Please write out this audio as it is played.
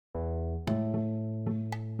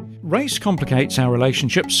Race complicates our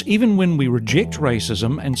relationships even when we reject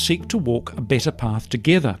racism and seek to walk a better path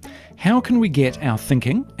together. How can we get our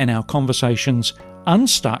thinking and our conversations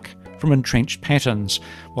unstuck from entrenched patterns?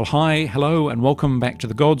 Well, hi, hello, and welcome back to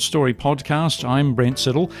the God Story podcast. I'm Brent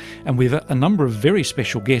Siddle, and we have a number of very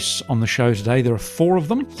special guests on the show today. There are 4 of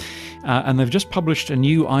them, and they've just published a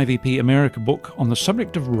new IVP America book on the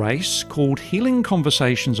subject of race called Healing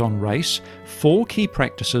Conversations on Race, 4 Key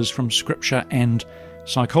Practices from Scripture and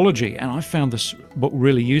Psychology. And I found this book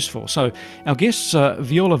really useful. So our guests are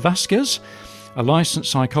Veola Vazquez, a licensed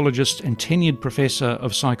psychologist and tenured professor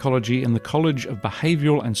of psychology in the College of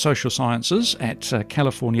Behavioral and Social Sciences at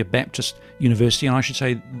California Baptist University. And I should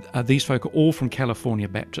say these folk are all from California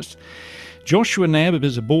Baptist. Joshua Knabb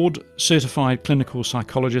is a board-certified clinical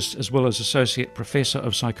psychologist as well as associate professor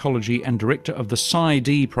of psychology and director of the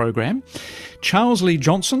PsyD program. Charles Lee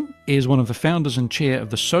Johnson is one of the founders and chair of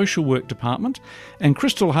the social work department, and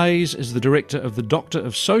Krystal Hayes is the director of the Doctor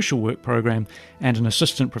of Social Work program and an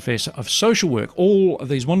assistant professor of social work. All of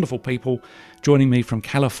these wonderful people joining me from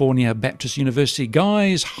California Baptist University.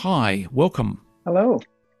 Guys, hi, welcome. Hello.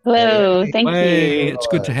 Hello, thank you. It's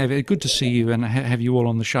good to see you and have you all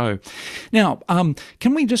on the show. Now,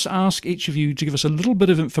 can we just ask each of you to give us a little bit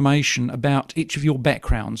of information about each of your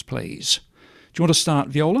backgrounds, please? Do you want to start,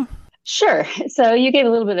 Veola? Sure. So you gave a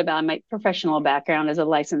little bit about my professional background as a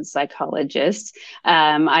licensed psychologist.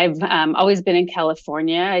 I've always been in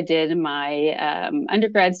California. I did my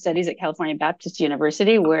undergrad studies at California Baptist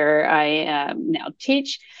University, where I now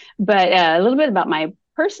teach. But a little bit about my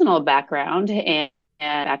personal background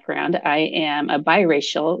I am a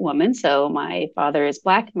biracial woman. So my father is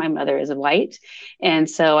Black, my mother is white. And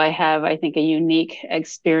so I have, I think, a unique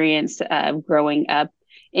experience of growing up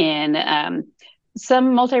in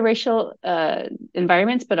some multiracial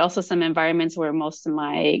environments, but also some environments where most of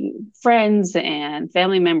my friends and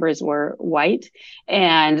family members were white,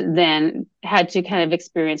 and then had to kind of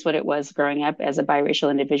experience what it was growing up as a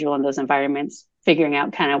biracial individual in those environments, figuring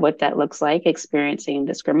out kind of what that looks like, experiencing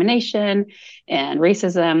discrimination and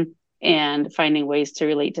racism, and finding ways to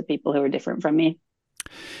relate to people who are different from me.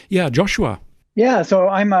 Yeah, Joshua. Yeah, so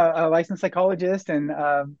I'm a licensed psychologist, and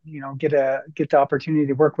get the opportunity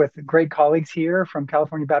to work with great colleagues here from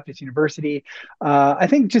California Baptist University. I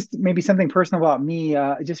think just maybe something personal about me.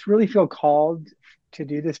 I just really feel called to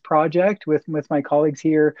do this project with my colleagues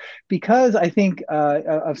here, because I think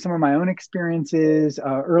of some of my own experiences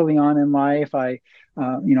early on in life. My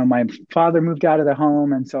father moved out of the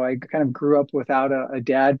home, and so I kind of grew up without a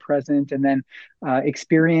dad present, and then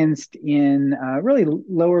experienced in really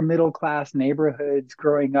lower middle class neighborhoods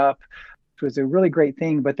growing up, which was a really great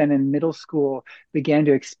thing. But then in middle school, began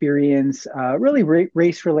to experience really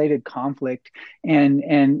race-related conflict, and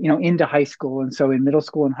into high school. And so in middle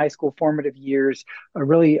school and high school formative years, I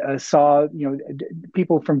really saw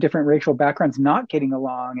people from different racial backgrounds not getting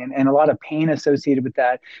along, and a lot of pain associated with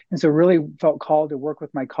that. And so really felt called to work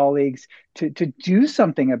with my colleagues to do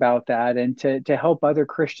something about that, and to help other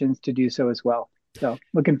Christians to do so as well. So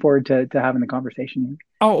looking forward to having the conversation.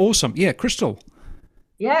 Oh, awesome. Yeah, Krystal.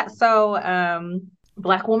 Yeah, so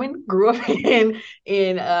Black woman, grew up in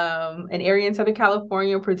an area in Southern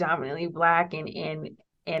California, predominantly Black, and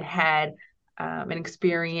had an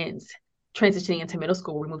experience transitioning into middle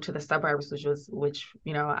school. We moved to the suburbs, which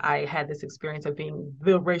I had this experience of being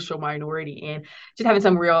the racial minority, and just having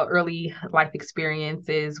some real early life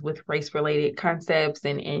experiences with race-related concepts,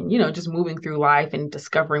 and just moving through life and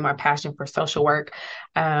discovering my passion for social work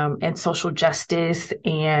and social justice,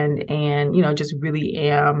 and just really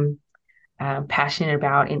am passionate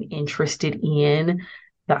about and interested in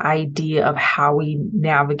the idea of how we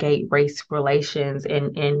navigate race relations,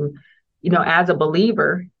 and as a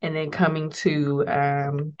believer, and then coming to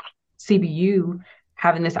CBU,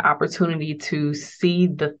 having this opportunity to see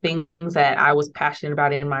the things that I was passionate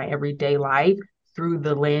about in my everyday life through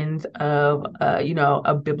the lens of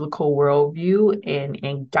a biblical worldview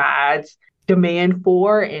and God's demand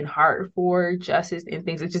for and heart for justice and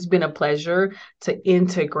things. It's just been a pleasure to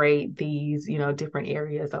integrate these, different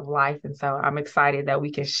areas of life. And so I'm excited that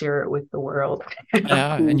we can share it with the world.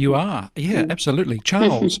 And you are. Yeah, absolutely.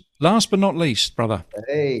 Charles, last but not least, brother.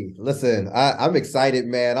 Hey, listen, I'm excited,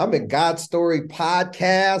 man. I'm in God Story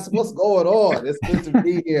podcast. What's going on? It's good to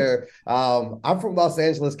be here. I'm from Los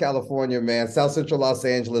Angeles, California, man. South Central Los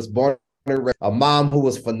Angeles, born a mom who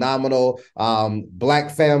was phenomenal,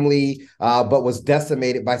 Black family, but was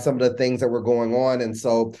decimated by some of the things that were going on. And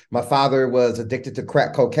so my father was addicted to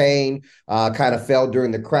crack cocaine, kind of fell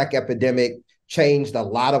during the crack epidemic, changed a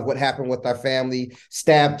lot of what happened with our family.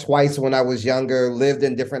 Stabbed twice when I was younger, lived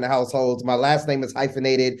in different households. My last name is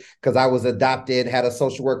hyphenated because I was adopted, had a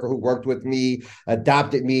social worker who worked with me,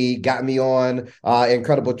 adopted me, got me on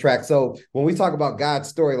incredible track. So when we talk about God's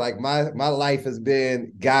story, like my life has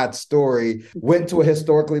been God's story. Went to a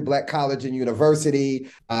historically Black college and university,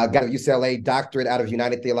 got a UCLA doctorate out of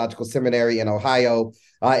United Theological Seminary in Ohio.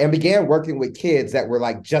 And began working with kids that were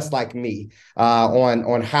like just like me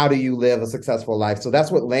on how do you live a successful life. So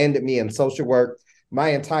that's what landed me in social work. My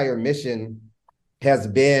entire mission has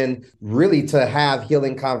been really to have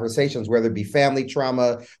healing conversations, whether it be family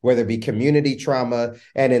trauma, whether it be community trauma,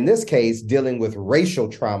 and in this case, dealing with racial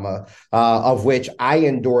trauma, of which I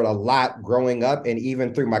endured a lot growing up and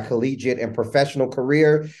even through my collegiate and professional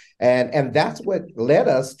career. And that's what led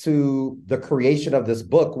us to the creation of this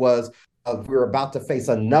book was we're about to face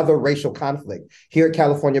another racial conflict. Here at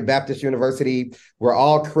California Baptist University, we're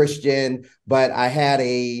all Christian, but I had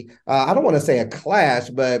I don't want to say a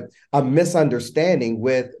clash, but a misunderstanding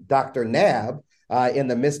with Dr. Knabb in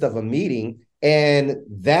the midst of a meeting. And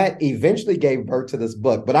that eventually gave birth to this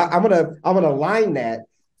book. But I'm gonna line that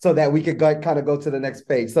so that we could kind of go to the next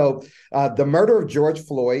page. So the murder of George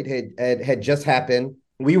Floyd had just happened.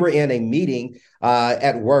 We were in a meeting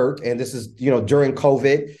at work, and this is, during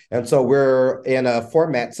COVID. And so we're in a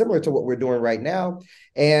format similar to what we're doing right now.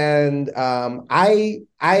 And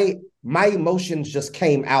my emotions just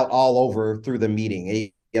came out all over through the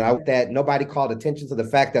meeting. That nobody called attention to the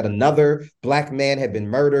fact that another Black man had been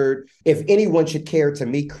murdered. If anyone should care, to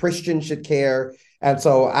me, Christians should care. And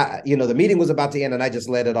so, the meeting was about to end and I just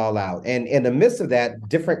let it all out. And in the midst of that,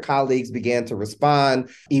 different colleagues began to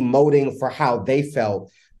respond, emoting for how they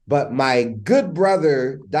felt. But my good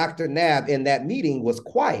brother, Dr. Knabb, in that meeting was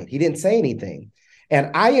quiet. He didn't say anything.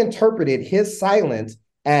 And I interpreted his silence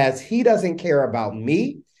as he doesn't care about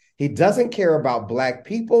me. He doesn't care about Black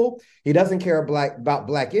people. He doesn't care about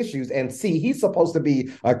Black issues. And see, he's supposed to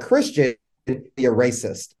be a Christian, be a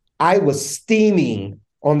racist. I was steaming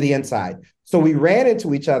on the inside. So we ran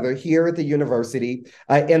into each other here at the university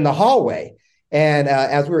in the hallway. And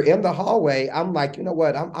as we were in the hallway, I'm like, you know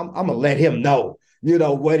what? I'm going to let him know,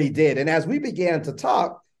 what he did. And as we began to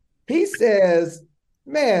talk, he says,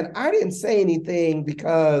 man, I didn't say anything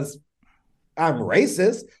because I'm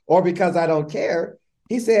racist or because I don't care.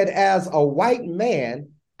 He said, as a white man,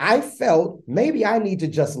 I felt maybe I need to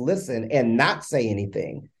just listen and not say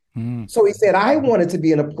anything. So he said, I wanted to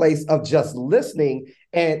be in a place of just listening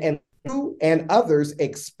and you and others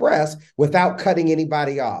express without cutting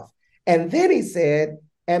anybody off. And then he said,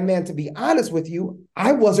 and man, to be honest with you,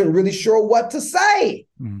 I wasn't really sure what to say.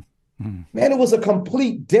 Man, it was a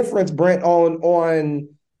complete difference, Brent, on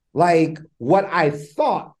like what I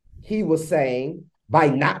thought he was saying by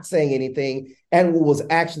not saying anything and what was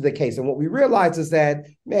actually the case. And what we realized is that,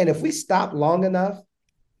 man, if we stop long enough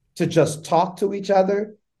to just talk to each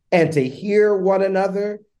other and to hear one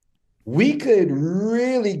another, we could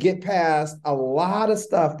really get past a lot of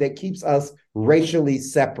stuff that keeps us racially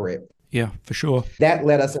separate. Yeah, for sure. That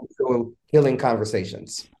led us into healing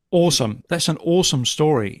conversations. Awesome. That's an awesome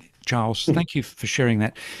story, Charles. Thank you for sharing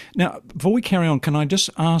that. Now, before we carry on, can I just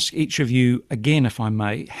ask each of you again, if I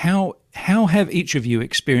may, how have each of you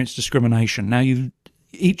experienced discrimination? Now,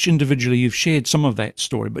 each individually, you've shared some of that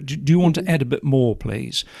story, but do you want to add a bit more,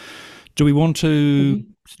 please? Do we want to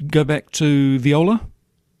go back to Veola?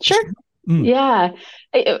 Sure. Yeah.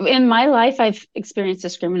 In my life, I've experienced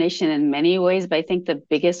discrimination in many ways, but I think the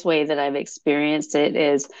biggest way that I've experienced it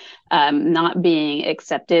is not being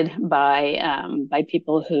accepted by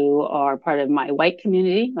people who are part of my white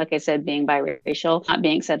community. Like I said, being biracial, not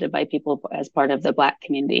being accepted by people as part of the Black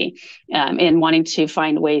community, and wanting to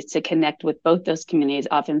find ways to connect with both those communities,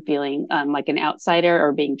 often feeling like an outsider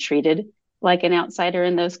or being treated like an outsider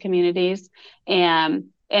in those communities.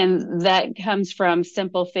 And that comes from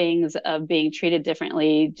simple things of being treated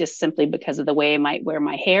differently just simply because of the way I might wear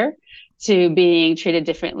my hair, to being treated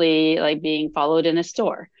differently, like being followed in a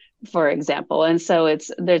store, for example. And so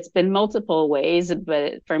there's been multiple ways,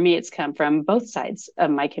 but for me, it's come from both sides of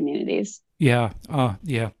my communities. Yeah.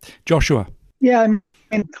 Joshua. Yeah,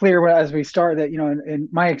 and clear as we start that, in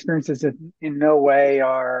my experiences in no way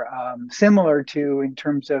are similar to in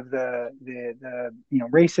terms of the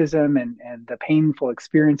racism and the painful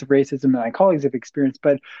experience of racism that my colleagues have experienced.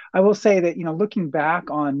 But I will say that, looking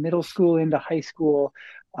back on middle school into high school,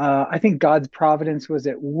 I think God's providence was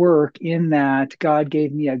at work in that God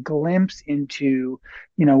gave me a glimpse into,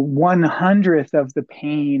 1/100th of the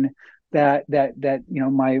pain that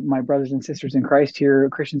my brothers and sisters in Christ here,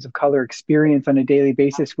 Christians of color, experience on a daily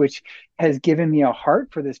basis, which has given me a heart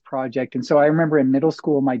for this project. And so I remember in middle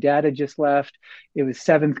school, my dad had just left. It was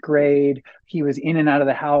seventh grade. He was in and out of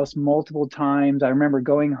the house multiple times. I remember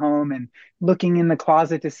going home and looking in the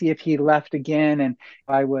closet to see if he left again. And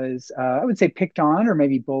I was, I would say, picked on or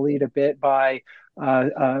maybe bullied a bit by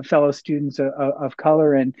fellow students of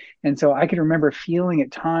color. And so I can remember feeling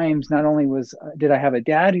at times, not only did I have a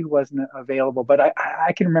dad who wasn't available, but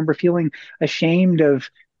I can remember feeling ashamed of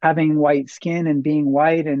having white skin and being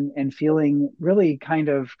white and feeling really kind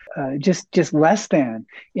of just less than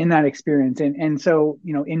in that experience. And so,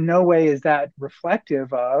 in no way is that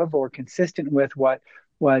reflective of or consistent with what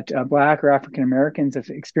Black or African Americans have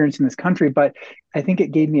experienced in this country. But I think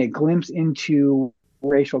it gave me a glimpse into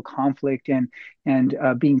racial conflict and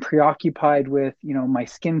being preoccupied with my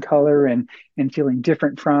skin color and feeling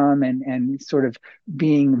different from and sort of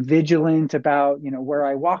being vigilant about where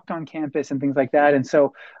I walked on campus and things like that. And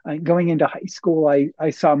so going into high school, I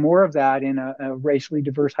saw more of that in a racially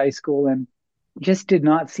diverse high school, and just did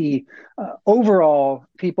not see overall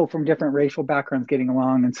people from different racial backgrounds getting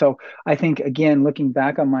along. And so I think, again, looking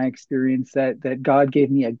back on my experience, that God gave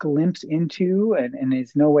me a glimpse into, and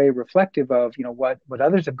is no way reflective of what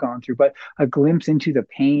others have gone through, but a glimpse into the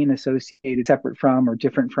pain associated separate from or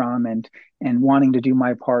different from, and wanting to do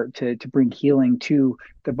my part to bring healing to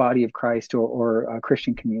the body of Christ or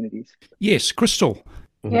Christian communities. Yes, Krystal.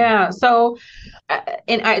 Yeah. So,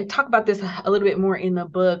 and I talk about this a little bit more in the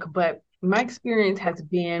book, but my experience has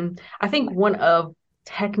been, I think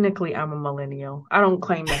technically I'm a millennial. I don't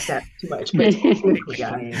claim that too much, but technically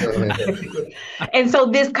I am. And so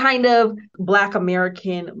this kind of Black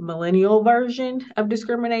American millennial version of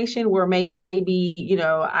discrimination, where maybe,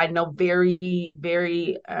 I know very,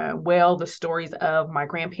 very well the stories of my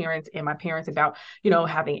grandparents and my parents about,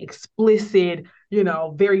 having explicit,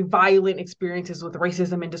 very violent experiences with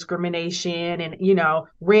racism and discrimination and,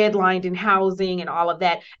 redlined in housing and all of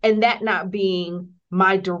that. And that not being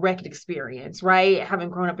my direct experience, right? Having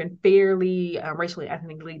grown up in fairly racially,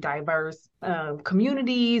 ethnically diverse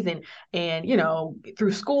communities and,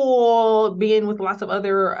 through school, being with lots of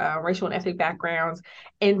other racial and ethnic backgrounds,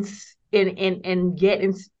 and yet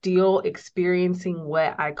still experiencing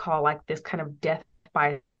what I call like this kind of death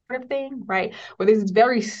by of thing, right? Where there's this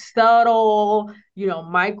very subtle,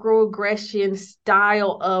 microaggression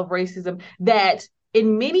style of racism that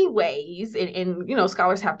in many ways, and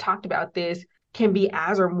scholars have talked about this, can be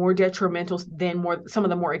as or more detrimental than some of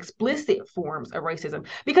the more explicit forms of racism,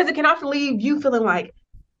 because it can often leave you feeling like,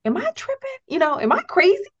 am I tripping? Am I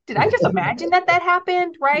crazy? Did I just imagine that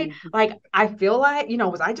happened? Right? Like, I feel like,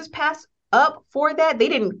 was I just passed up for that? They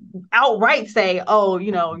didn't outright say, oh,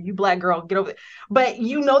 you Black girl, get over it. But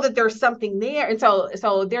that there's something there. And so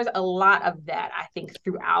there's a lot of that, I think,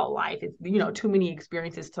 throughout life. It's, too many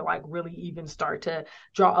experiences to like really even start to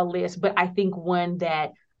draw a list. But I think one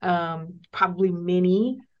that probably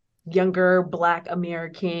many younger Black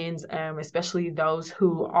Americans, especially those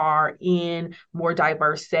who are in more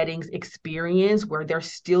diverse settings, experience, where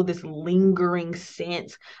there's still this lingering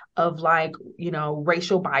sense of like,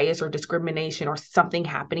 racial bias or discrimination or something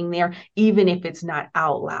happening there, even if it's not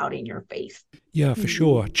out loud in your face. Yeah, for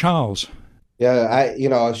sure. Charles. Yeah,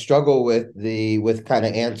 I struggle with kind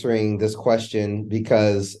of answering this question,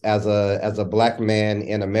 because as a Black man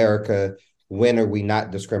in America, when are we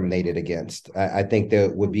not discriminated against? I think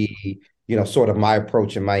that would be, sort of my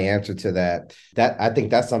approach and my answer to that. That I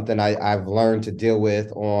think that's something I've learned to deal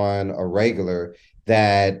with on a regular,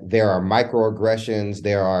 that there are microaggressions,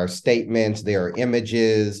 there are statements, there are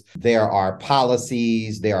images, there are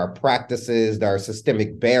policies, there are practices, there are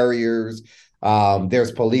systemic barriers.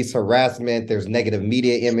 There's police harassment, there's negative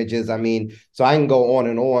media images. I mean, so I can go on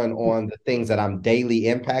and on the things that I'm daily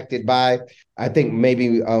impacted by. I think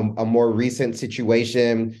maybe a more recent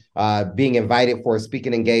situation, being invited for a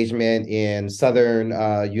speaking engagement in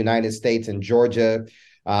Southern United States in Georgia.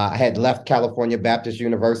 I had left California Baptist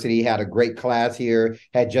University, had a great class here,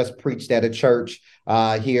 had just preached at a church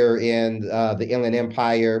here in the Inland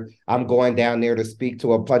Empire. I'm going down there to speak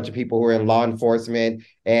to a bunch of people who are in law enforcement,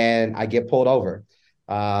 and I get pulled over.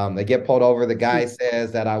 The guy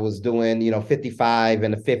says that I was doing, 55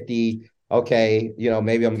 and a 50. Okay,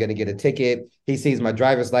 maybe I'm going to get a ticket. He sees my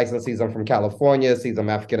driver's license, sees I'm from California, sees I'm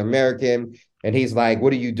African-American, and he's like,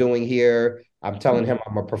 what are you doing here? I'm telling him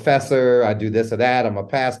I'm a professor, I do this or that, I'm a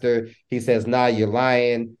pastor. He says, nah, you're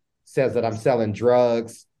lying. Says that I'm selling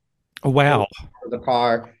drugs. Oh, wow. The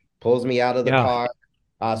car, pulls me out of the car,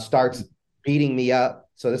 starts beating me up.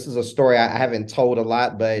 So this is a story I haven't told a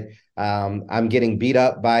lot, but I'm getting beat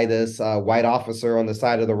up by this white officer on the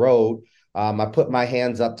side of the road. I put my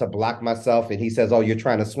hands up to block myself, and he says, "Oh, you're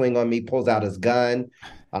trying to swing on me," pulls out his gun.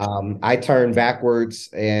 I turn backwards,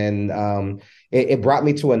 and it brought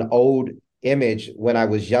me to an old image when I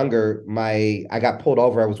was younger. I got pulled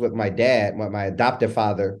over. I was with my dad, my adoptive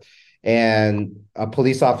father, and a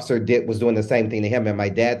police officer was doing the same thing to him. And my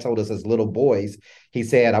dad told us as little boys, he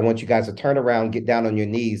said, "I want you guys to turn around, get down on your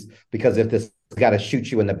knees, because if this got to shoot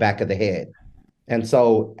you in the back of the head." And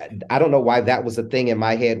so I don't know why that was a thing in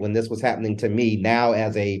my head when this was happening to me now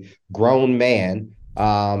as a grown man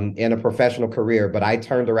in a professional career. But I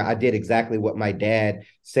turned around. I did exactly what my dad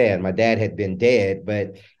said. My dad had been dead,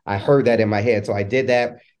 but I heard that in my head. So I did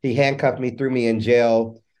that. He handcuffed me, threw me in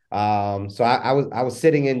jail. So I was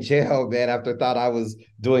sitting in jail, man, after I thought I was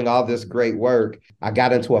doing all this great work. I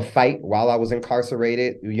got into a fight while I was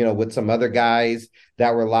incarcerated, with some other guys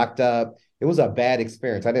that were locked up. It was a bad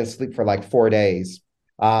experience. I didn't sleep for like 4 days.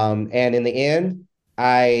 And in the end,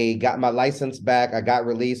 I got my license back. I got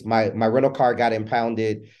released. My rental car got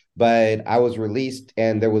impounded, but I was released,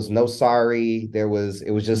 and there was no sorry. It was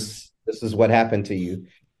just, this is what happened to you.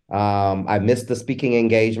 I missed the speaking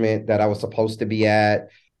engagement that I was supposed to be at,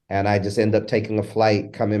 and I just ended up taking a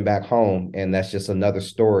flight coming back home. And that's just another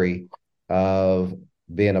story of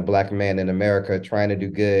being a Black man in America trying to do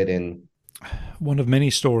good. And one of many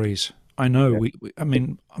stories. I know. Yeah.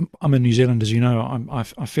 I'm in New Zealand, as you know.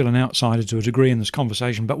 I feel an outsider to a degree in this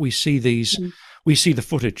conversation, but we see these. We see the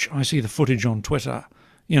footage. I see the footage on Twitter.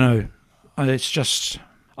 It's just.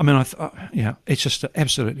 It's just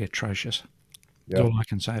absolutely atrocious. Yep. That's all I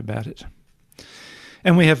can say about it.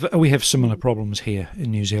 And we have similar problems here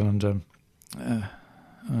in New Zealand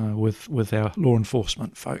with our law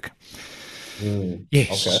enforcement folk.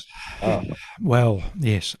 Yes. Okay. Oh. Well,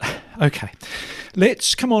 yes. Okay.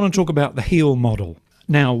 Let's come on and talk about the HEAL model.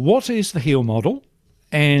 Now, what is the HEAL model,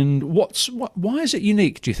 and why is it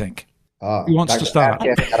unique, do you think? Who wants to start?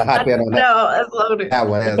 No, that's loaded. That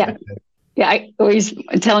one. Yeah, I always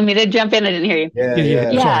telling me to jump in. I didn't hear you.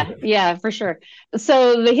 Yeah, for sure.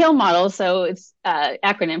 So the HEAL model, so it's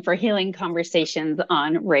acronym for Healing Conversations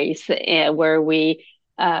on Race, where we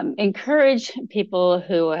encourage people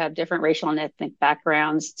who have different racial and ethnic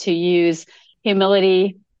backgrounds to use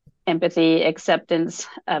humility, empathy, acceptance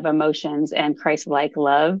of emotions, and Christ-like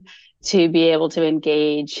love to be able to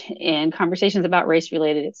engage in conversations about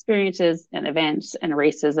race-related experiences and events and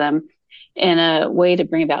racism in a way to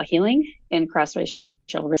bring about healing in cross-racial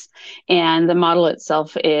race. And the model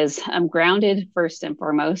itself is grounded first and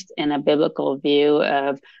foremost in a biblical view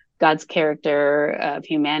of God's character, of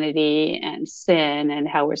humanity and sin, and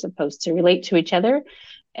how we're supposed to relate to each other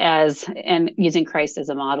and using Christ as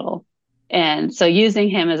a model. And so using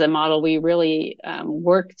him as a model, we really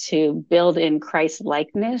work to build in Christ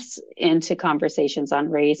likeness into conversations on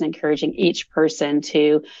race, encouraging each person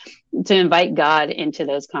to invite God into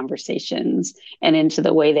those conversations and into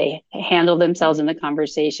the way they handle themselves in the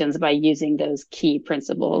conversations by using those key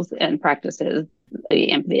principles and practices,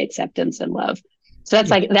 the empathy, acceptance, and love. So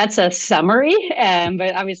that's a summary,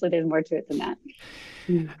 but obviously there's more to it than that.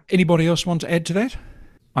 Anybody else want to add to that?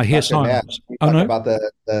 I hear silence. About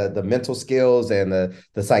the mental skills and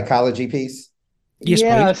the psychology piece. Yes,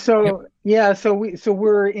 please. So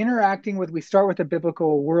we're interacting we start with a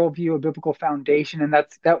biblical worldview, a biblical foundation, and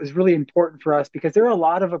that was really important for us because there are a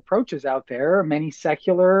lot of approaches out there, many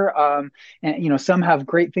secular, and some have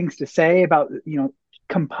great things to say about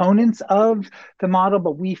components of the model,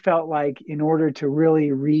 but we felt like in order to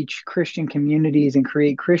really reach Christian communities and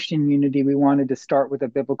create Christian unity, we wanted to start with a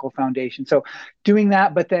biblical foundation. So doing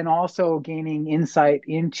that, but then also gaining insight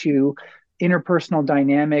into interpersonal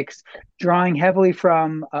dynamics, drawing heavily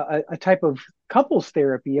from a type of couples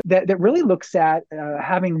therapy that really looks at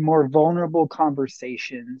having more vulnerable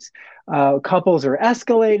conversations. Couples are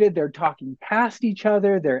escalated, they're talking past each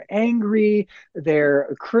other, they're angry,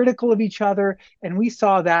 they're critical of each other. And we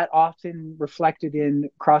saw that often reflected in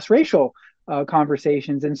cross-racial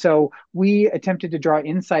conversations. And so we attempted to draw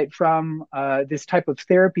insight from this type of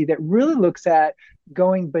therapy that really looks at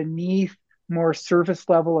going beneath more surface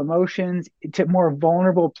level emotions to more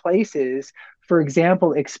vulnerable places. For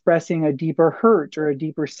example, expressing a deeper hurt or a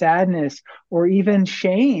deeper sadness or even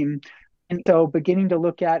shame. And so beginning to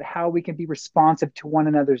look at how we can be responsive to one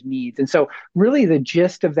another's needs. And so really the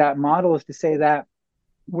gist of that model is to say that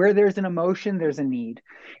where there's an emotion, there's a need.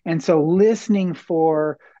 And so listening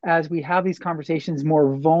for, as we have these conversations,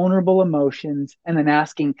 more vulnerable emotions, and then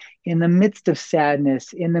asking, in the midst of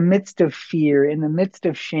sadness, in the midst of fear, in the midst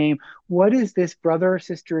of shame, what does this brother or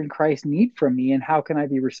sister in Christ need from me, and how can I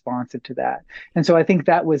be responsive to that? And so I think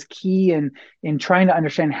that was key in trying to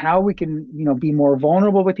understand how we can, be more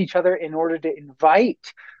vulnerable with each other in order to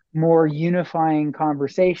invite more unifying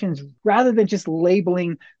conversations rather than just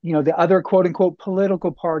labeling, the other quote unquote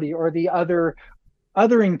political party or the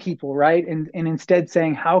othering people, right? And instead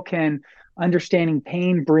saying, how can understanding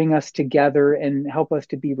pain bring us together and help us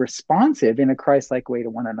to be responsive in a Christ-like way to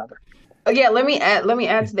one another? Yeah, let me add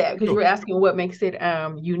to that, because you were asking what makes it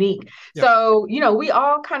unique. Yeah. So, we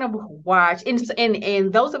all kind of watch,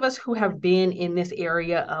 and those of us who have been in this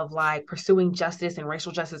area of like pursuing justice and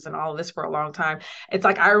racial justice and all of this for a long time, it's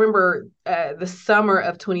like I remember the summer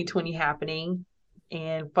of 2020 happening,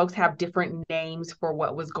 and folks have different names for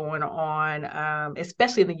what was going on,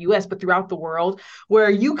 especially in the US, but throughout the world,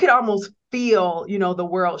 where you could almost feel, the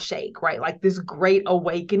world shake, right? Like this great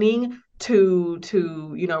awakening to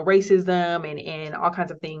racism and all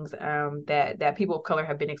kinds of things that people of color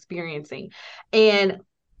have been experiencing. And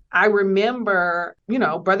I remember,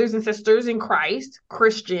 brothers and sisters in Christ,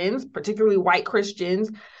 Christians, particularly white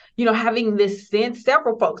Christians, having this sense,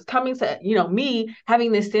 several folks coming to, me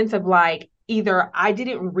having this sense of like, either I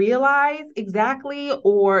didn't realize exactly,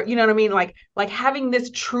 or, you know what I mean? Like having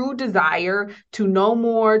this true desire to know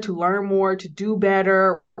more, to learn more, to do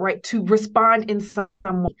better, right? To respond in some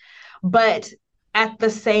way. But at the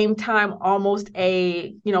same time, almost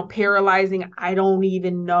a, paralyzing, I don't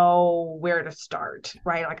even know where to start,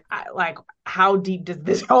 right? Like how deep does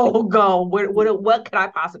this hole go? What could I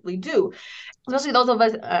possibly do? Especially those of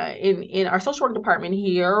us in our social work department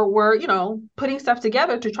here were, putting stuff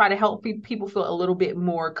together to try to help people feel a little bit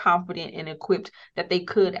more confident and equipped that they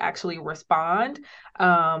could actually respond.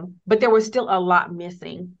 But there was still a lot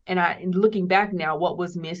missing. And looking back now, what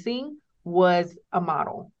was missing was a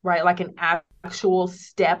model, right? Like an actual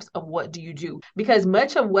steps of what do you do? Because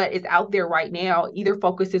much of what is out there right now either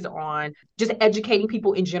focuses on just educating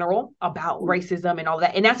people in general about racism and all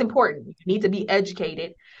that. And that's important. You need to be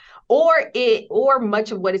educated. Or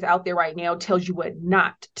much of what is out there right now tells you what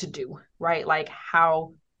not to do, right? Like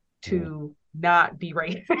how to not be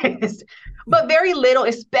racist, but very little,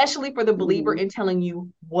 especially for the believer, in telling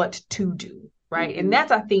you what to do, right? And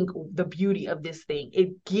that's, I think, the beauty of this thing.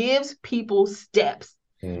 It gives people steps.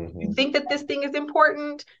 You think that this thing is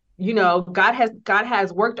important, God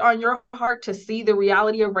has worked on your heart to see the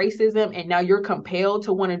reality of racism, and now you're compelled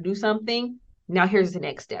to want to do something. Now here's the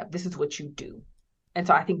next step. This is what you do. And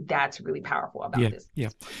so I think that's really powerful about this. Yeah.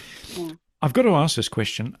 I've got to ask this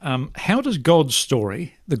question. How does God's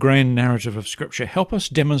story, the grand narrative of Scripture, help us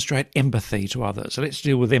demonstrate empathy to others? So let's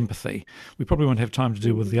deal with empathy. We probably won't have time to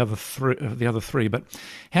deal with the other three, but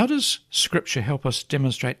how does Scripture help us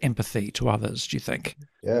demonstrate empathy to others, do you think?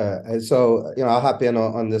 Yeah, and so, I'll hop in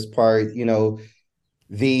on this part. The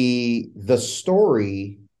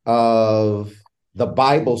story of the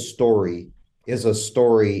Bible story is a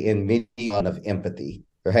story in many of empathy,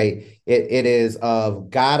 right? It is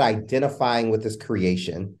of God identifying with his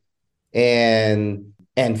creation and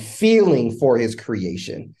feeling for his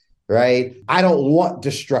creation, right? I don't want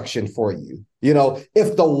destruction for you.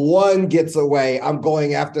 If the one gets away, I'm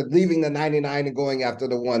going after, leaving the 99 and going after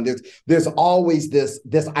the one. There's always this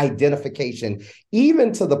identification,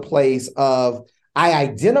 even to the place of, I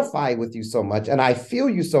identify with you so much and I feel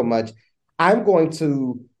you so much, I'm going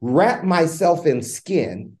to wrap myself in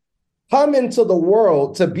skin, come into the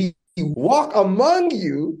world to walk among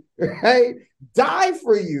you, right? Die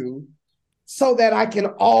for you so that I can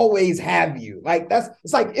always have you. Like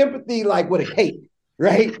it's like empathy, like with a cape,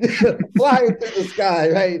 right? Flying through the sky,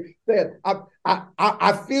 right? That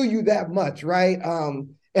I feel you that much, right?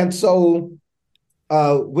 And so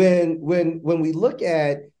when we look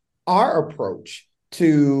at our approach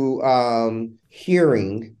to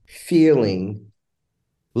hearing, feeling,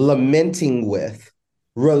 lamenting with,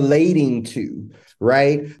 relating to,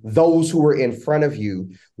 right? Those who are in front of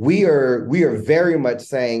you, we are very much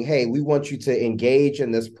saying, hey, we want you to engage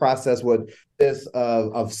in this process with this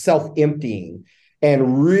of self-emptying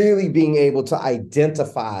and really being able to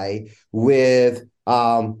identify with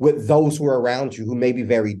those who are around you, who may be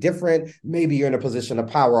very different. Maybe you're in a position of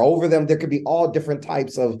power over them. There could be all different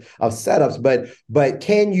types of setups, but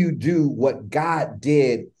can you do what God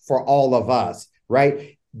did for all of us,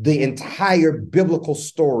 right? The entire biblical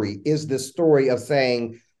story is this story of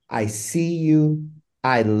saying, I see you,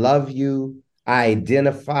 I love you, I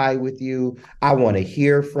identify with you. I want to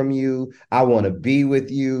hear from you. I want to be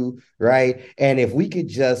with you, right? And if we could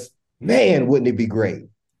just, man, wouldn't it be great?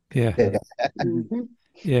 Yeah. Mhm.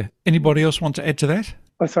 Yeah. Anybody else want to add to that?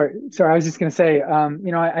 Oh, sorry. I was just going to say,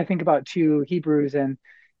 I think about two Hebrews and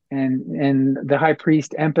the high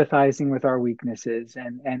priest empathizing with our weaknesses,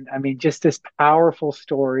 and I mean, just this powerful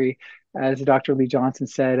story, as Dr. Lee Johnson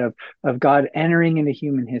said, of God entering into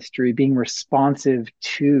human history, being responsive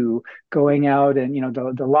to, going out and,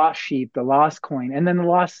 the lost sheep, the lost coin, and then the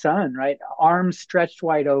lost son, right? Arms stretched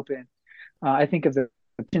wide open. I think of the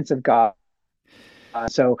patience of God.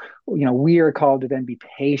 So, we are called to then be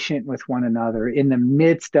patient with one another in the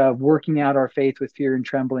midst of working out our faith with fear and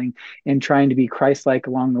trembling and trying to be Christ-like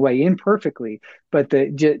along the way, imperfectly, but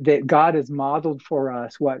that God has modeled for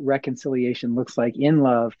us what reconciliation looks like in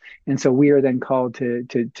love. And so we are then called to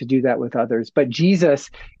do that with others. But Jesus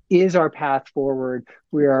is our path forward.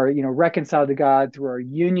 We are, reconciled to God through our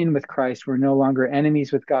union with Christ. We're no longer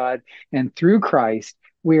enemies with God. And through Christ,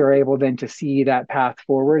 we are able then to see that path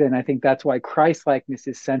forward. And I think that's why Christ-likeness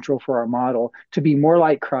is central for our model. To be more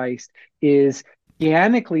like Christ is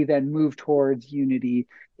organically then move towards unity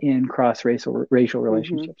in cross-racial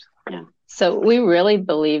relationships. Yeah. So we really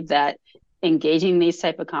believe that engaging these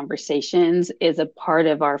type of conversations is a part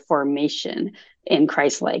of our formation in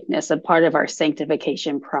Christ-likeness, a part of our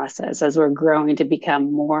sanctification process. As we're growing to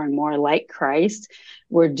become more and more like Christ,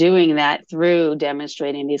 we're doing that through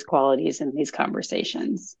demonstrating these qualities in these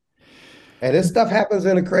conversations. And this stuff happens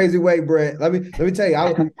in a crazy way, Brent. Let me tell you,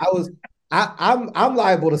 I'm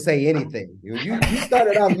liable to say anything. You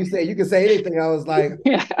started off, you said you can say anything. I was like,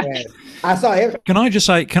 Yeah. man, I saw it. Can I just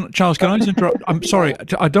say, Charles, can I just interrupt? I'm sorry,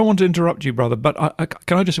 I don't want to interrupt you, brother, but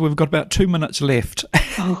can I just say we've got about 2 minutes left.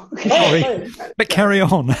 Oh, Sorry, but carry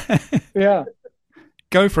on. Yeah.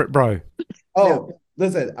 Go for it, bro. Oh,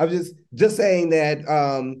 listen, I'm just saying that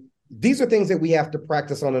these are things that we have to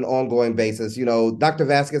practice on an ongoing basis. Dr.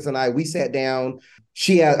 Vazquez and I, we sat down.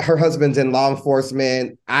 Her husband's in law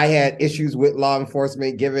enforcement. I had issues with law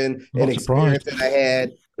enforcement given an experience that I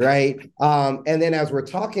had, right? And then as we're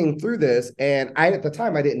talking through this, and at the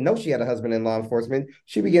time, I didn't know she had a husband in law enforcement.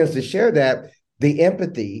 She begins to share that the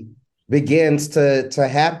empathy begins to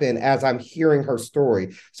happen as I'm hearing her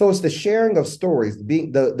story. So it's the sharing of stories,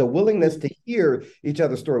 being the willingness to hear each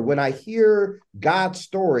other's story. When I hear God's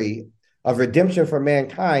story of redemption for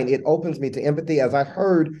mankind, it opens me to empathy. As I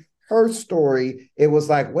heard her story, it was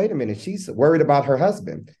like, wait a minute, she's worried about her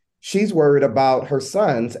husband. She's worried about her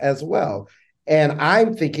sons as well. And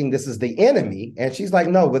I'm thinking this is the enemy. And she's like,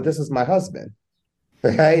 no, but this is my husband.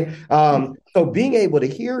 Right? So being able to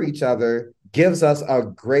hear each other gives us a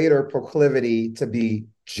greater proclivity to be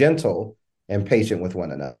gentle and patient with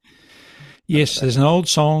one another. Yes, there's an old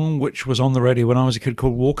song which was on the radio when I was a kid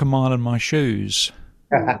called Walk a Mile in My Shoes.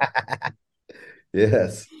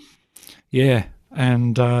 Yes. Yeah,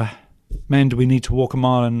 and man, do we need to walk a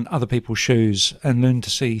mile in other people's shoes and learn to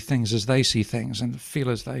see things as they see things and feel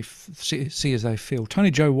as they see as they feel.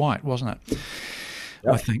 Tony Joe White, wasn't it?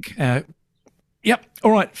 Yep. I think. Yep. All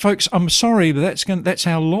right, folks. I'm sorry, but that's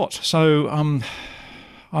our lot. So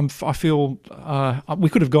I feel we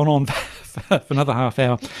could have gone on for another half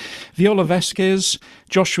hour. Veola Vazquez,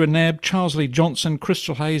 Joshua Knabb, Charles Lee Johnson,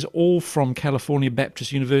 Krystal Hayes, all from California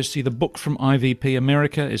Baptist University. The book from IVP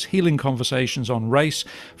America is Healing Conversations on Race,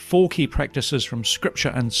 4 Key Practices from Scripture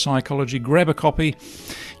and Psychology. Grab a copy.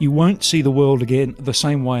 You won't see the world again the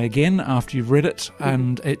same way again after you've read it,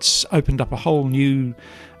 and it's opened up a whole new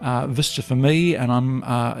vista for me, and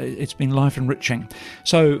it's been life enriching.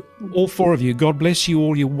 So all 4 of you, God bless you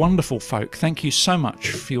all, you wonderful folk. Thank you so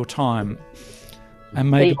much for your time, and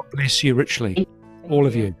may God bless you richly, all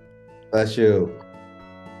of you. Bless you.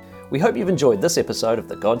 We hope you've enjoyed this episode of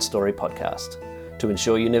the God Story Podcast. To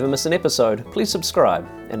ensure you never miss an episode, please subscribe,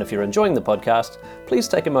 and if you're enjoying the podcast, please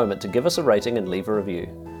take a moment to give us a rating and leave a review.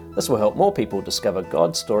 This will help more people discover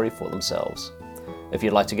God's story for themselves. If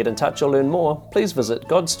you'd like to get in touch or learn more, please visit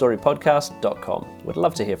godstorypodcast.com. We'd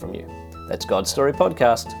love to hear from you. That's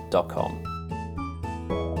godstorypodcast.com.